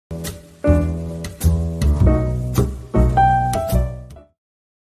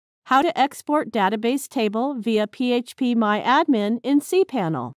How to export database table via phpMyAdmin in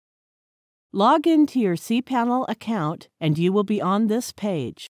cPanel. Log into your cPanel account and you will be on this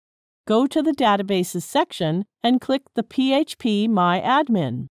page. Go to the Databases section and click the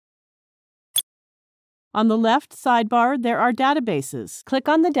phpMyAdmin. On the left sidebar, there are databases. Click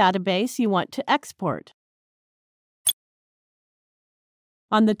on the database you want to export.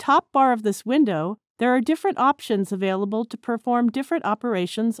 On the top bar of this window, there are different options available to perform different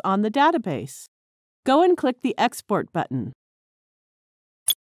operations on the database. Go and click the Export button.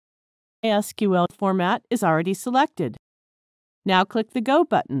 SQL format is already selected. Now click the Go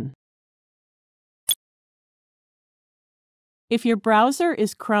button. If your browser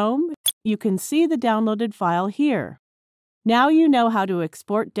is Chrome, you can see the downloaded file here. Now you know how to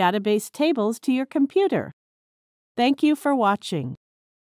export database tables to your computer. Thank you for watching.